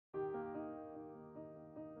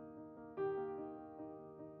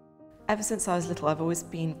Ever since I was little, I've always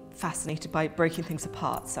been fascinated by breaking things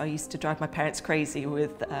apart. So I used to drive my parents crazy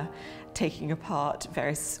with taking apart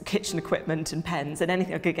various kitchen equipment and pens and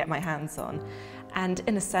anything I could get my hands on. And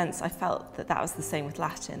in a sense, I felt that that was the same with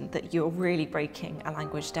Latin, that you're really breaking a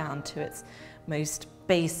language down to its most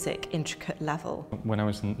basic, intricate level. When I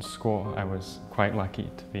was in school, I was quite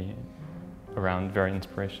lucky to be around very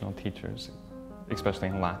inspirational teachers, especially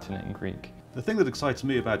in Latin and Greek. The thing that excites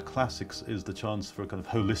me about classics is the chance for a kind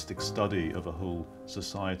of holistic study of a whole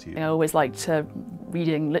society. I always liked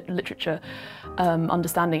reading literature,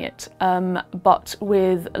 understanding it, but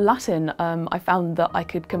with Latin I found that I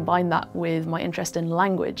could combine that with my interest in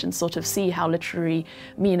language and sort of see how literary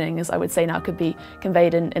meaning, as I would say now, could be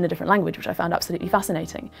conveyed in a different language, which I found absolutely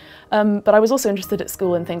fascinating. But I was also interested at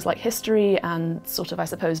school in things like history and sort of, I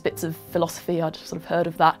suppose, bits of philosophy. I'd sort of heard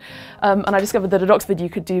of that, and I discovered that at Oxford you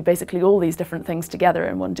could do basically all these different things together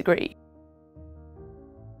in one degree.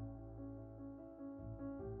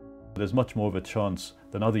 There's much more of a chance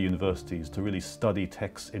than other universities to really study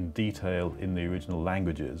texts in detail in the original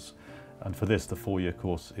languages, and for this the four-year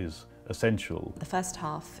course is essential. The first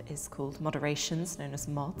half is called Moderations, known as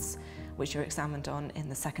MODS, which you're examined on in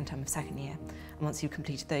the second term of second year, and once you've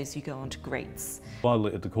completed those you go on to Greats. While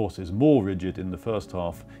the course is more rigid in the first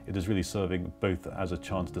half, it is really serving both as a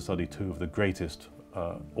chance to study two of the greatest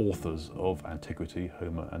authors of antiquity,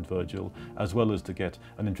 Homer and Virgil, as well as to get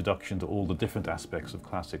an introduction to all the different aspects of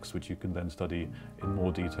classics which you can then study in more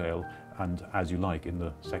detail and as you like in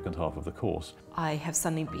the second half of the course. I have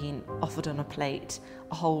suddenly been offered on a plate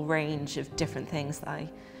a whole range of different things that I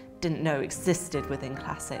didn't know existed within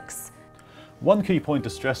classics. One key point to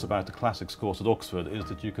stress about the classics course at Oxford is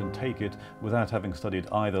that you can take it without having studied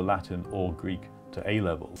either Latin or Greek to A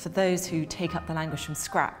level. For those who take up the language from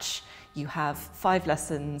scratch, you have 5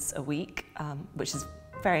 lessons a week, which is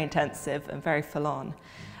very intensive and very full on.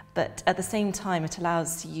 But at the same time, it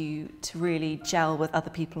allows you to really gel with other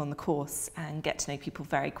people on the course and get to know people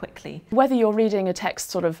very quickly. Whether you're reading a text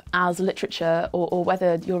sort of as literature or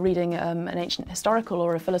whether you're reading an ancient historical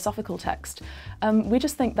or a philosophical text, we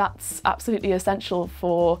just think that's absolutely essential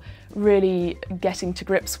for really getting to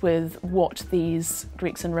grips with what these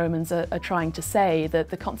Greeks and Romans are trying to say,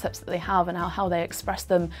 the concepts that they have and how they express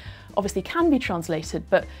them obviously can be translated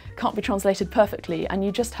but can't be translated perfectly, and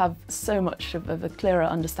you just have so much of a clearer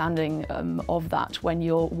understanding of that when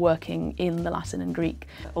you're working in the Latin and Greek.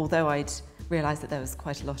 Although I'd realised that there was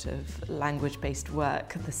quite a lot of language-based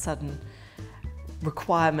work, the sudden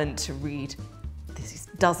requirement to read these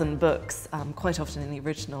dozen books, quite often in the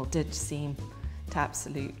original, did seem to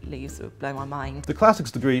absolutely sort of blow my mind. The classics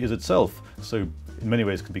degree is itself, so in many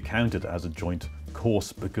ways can be counted as a joint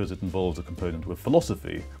course because it involves a component with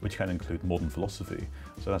philosophy, which can include modern philosophy.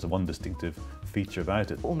 So that's one distinctive feature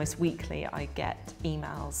about it. Almost weekly I get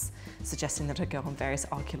emails suggesting that I go on various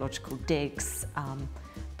archaeological digs,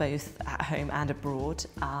 both at home and abroad.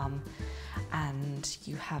 And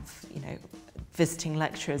you have, visiting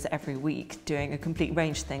lecturers every week doing a complete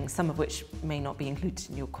range of things, some of which may not be included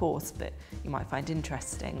in your course, but you might find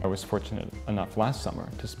interesting. I was fortunate enough last summer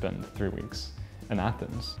to spend 3 weeks in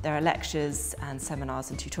Athens. There are lectures and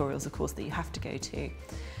seminars and tutorials, of course, that you have to go to,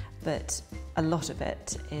 but a lot of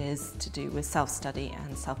it is to do with self-study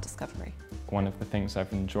and self-discovery. One of the things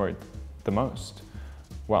I've enjoyed the most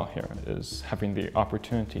while here is having the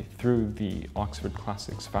opportunity through the Oxford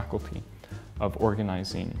Classics faculty of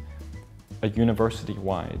organising a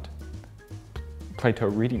university-wide Plato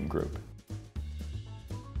reading group.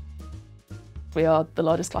 We are the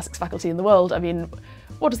largest classics faculty in the world. I mean,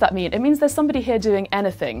 what does that mean? It means there's somebody here doing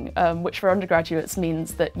anything, which for undergraduates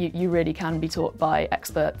means that you really can be taught by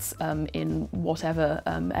experts in whatever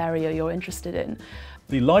area you're interested in.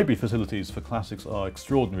 The library facilities for classics are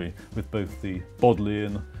extraordinary, with both the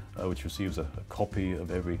Bodleian, which receives a copy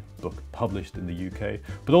of every book published in the UK,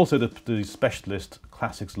 but also the specialist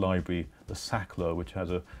classics library, the Sackler, which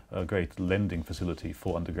has a great lending facility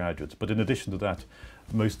for undergraduates. But in addition to that,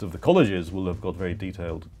 most of the colleges will have got very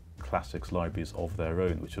detailed classics libraries of their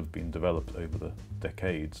own, which have been developed over the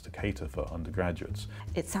decades to cater for undergraduates.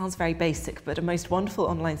 It sounds very basic, but a most wonderful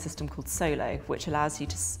online system called Solo, which allows you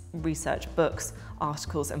to research books,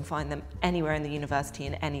 articles, and find them anywhere in the university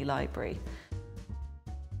in any library.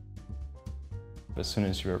 As soon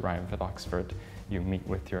as you arrive at Oxford, you meet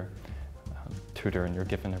with your tutor and you're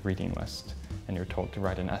given a reading list and you're told to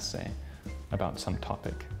write an essay about some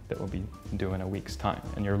topic that will be due in a week's time,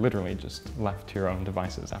 and you're literally just left to your own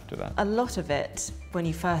devices after that. A lot of it, when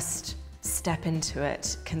you first step into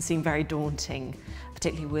it, can seem very daunting,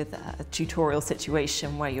 particularly with a tutorial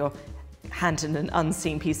situation where you're handed an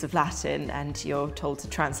unseen piece of Latin and you're told to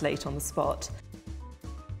translate on the spot.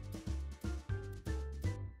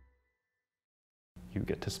 You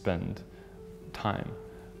get to spend time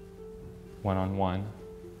one-on-one,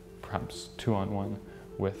 perhaps two-on-one,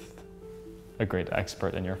 with a great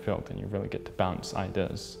expert in your field, and you really get to bounce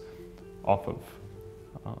ideas off of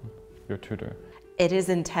your tutor. It is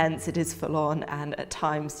intense, it is full on, and at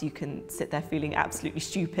times you can sit there feeling absolutely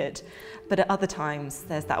stupid. But at other times,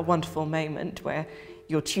 there's that wonderful moment where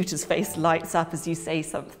your tutor's face lights up as you say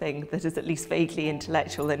something that is at least vaguely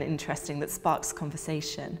intellectual and interesting that sparks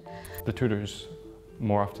conversation. The tutors,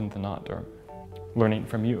 more often than not, are learning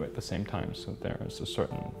from you at the same time, so there is a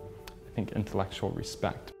certain, I think, intellectual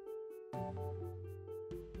respect.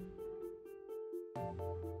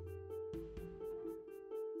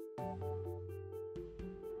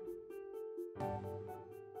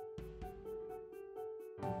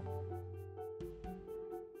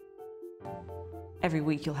 Every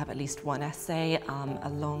week you'll have at least one essay,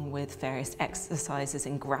 along with various exercises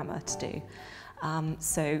in grammar to do.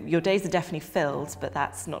 So your days are definitely filled, but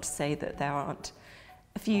that's not to say that there aren't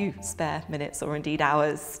a few spare minutes or indeed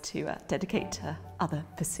hours to dedicate to other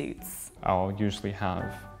pursuits. I'll usually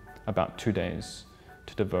have about 2 days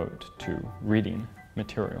to devote to reading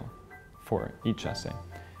material for each essay,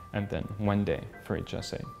 and then 1 day for each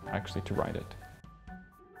essay actually to write it.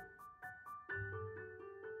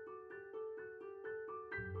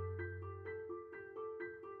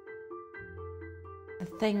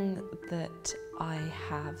 The thing that I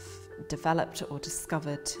have developed or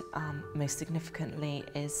discovered most significantly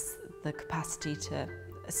is the capacity to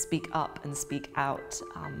speak up and speak out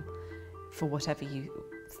for whatever you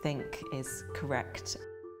think is correct.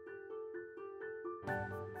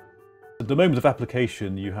 At the moment of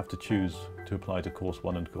application, you have to choose to apply to course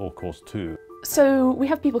 1 or course 2. So we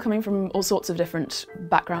have people coming from all sorts of different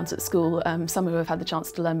backgrounds at school, some who have had the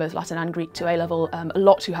chance to learn both Latin and Greek to A-level, a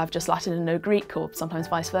lot who have just Latin and no Greek, or sometimes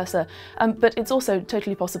vice versa. But it's also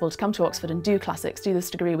totally possible to come to Oxford and do classics, do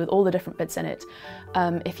this degree with all the different bits in it,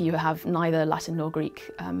 if you have neither Latin nor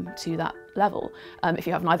Greek to that level, if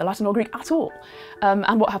you have neither Latin or Greek at all.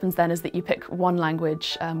 And what happens then is that you pick one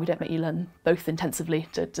language. We don't make you learn both intensively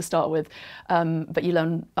to start with, but you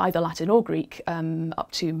learn either Latin or Greek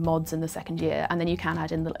up to mods in the second year, and then you can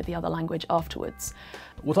add in the other language afterwards.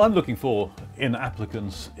 What I'm looking for in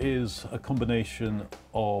applicants is a combination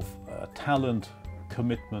of talent,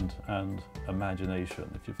 commitment and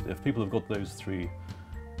imagination. If people have got those three,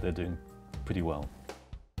 they're doing pretty well.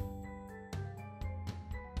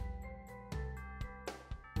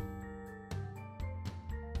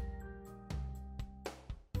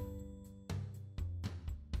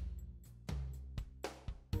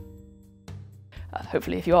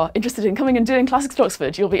 Hopefully, if you are interested in coming and doing classics at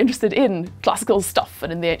Oxford, you'll be interested in classical stuff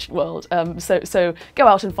and in the ancient world. So go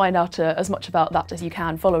out and find out as much about that as you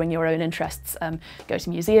can, following your own interests. Go to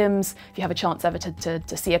museums, if you have a chance ever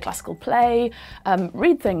to see a classical play.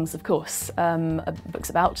 Read things, of course, books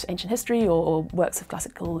about ancient history or works of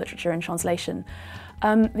classical literature in translation.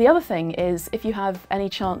 The other thing is, if you have any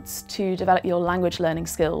chance to develop your language learning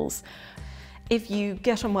skills, if you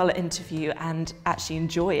get on well at interview and actually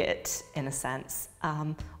enjoy it, in a sense,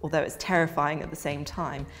 although it's terrifying at the same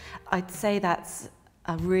time, I'd say that's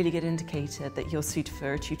a really good indicator that you're suited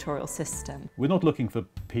for a tutorial system. We're not looking for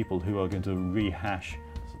people who are going to rehash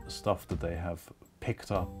stuff that they have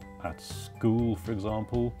picked up at school, for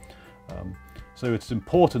example. So it's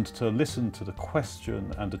important to listen to the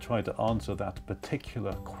question and to try to answer that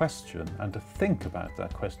particular question and to think about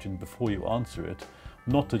that question before you answer it,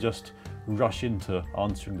 not to just rush into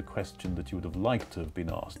answering the question that you would have liked to have been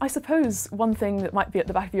asked. I suppose one thing that might be at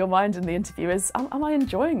the back of your mind in the interview is, am I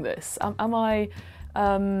enjoying this? Am I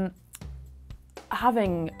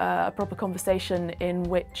having a proper conversation in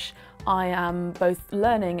which I am both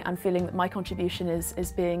learning and feeling that my contribution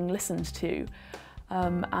is being listened to?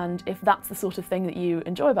 And if that's the sort of thing that you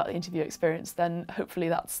enjoy about the interview experience, then hopefully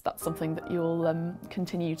that's something that you'll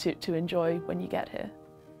continue to enjoy when you get here.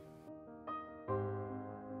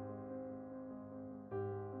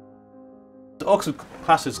 Oxford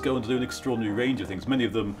Classics go on to do an extraordinary range of things. Many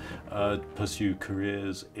of them pursue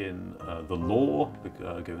careers in the law,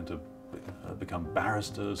 go into become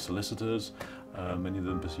barristers, solicitors. Many of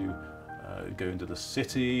them go into the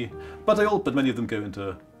city, but many of them go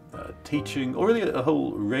into teaching, or really a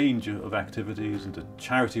whole range of activities, into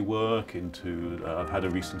charity work, I've had a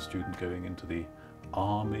recent student going into the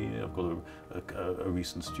army, I've got a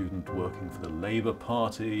recent student working for the Labour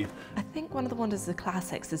Party. I think one of the wonders of the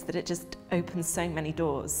classics is that it just opens so many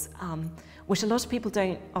doors, which a lot of people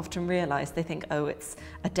don't often realise. They think, oh, it's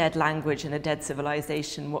a dead language and a dead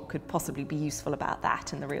civilization, what could possibly be useful about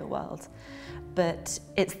that in the real world? But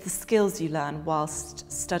it's the skills you learn whilst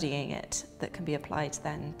studying it that can be applied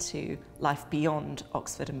then to life beyond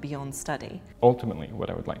Oxford and beyond study. Ultimately, what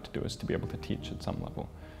I would like to do is to be able to teach at some level.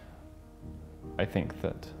 I think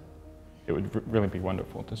that it would really be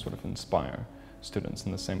wonderful to sort of inspire students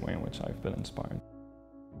in the same way in which I've been inspired.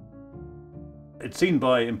 It's seen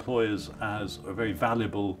by employers as a very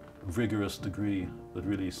valuable, rigorous degree that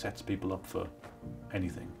really sets people up for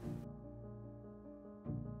anything.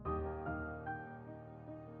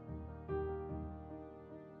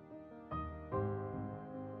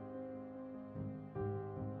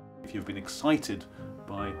 If you've been excited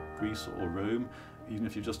by Greece or Rome, even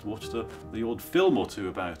if you've just watched the odd film or two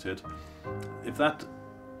about it, if that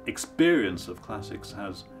experience of classics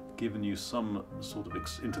has given you some sort of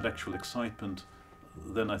intellectual excitement,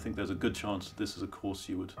 then I think there's a good chance that this is a course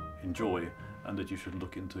you would enjoy and that you should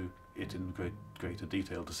look into it in greater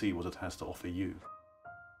detail to see what it has to offer you.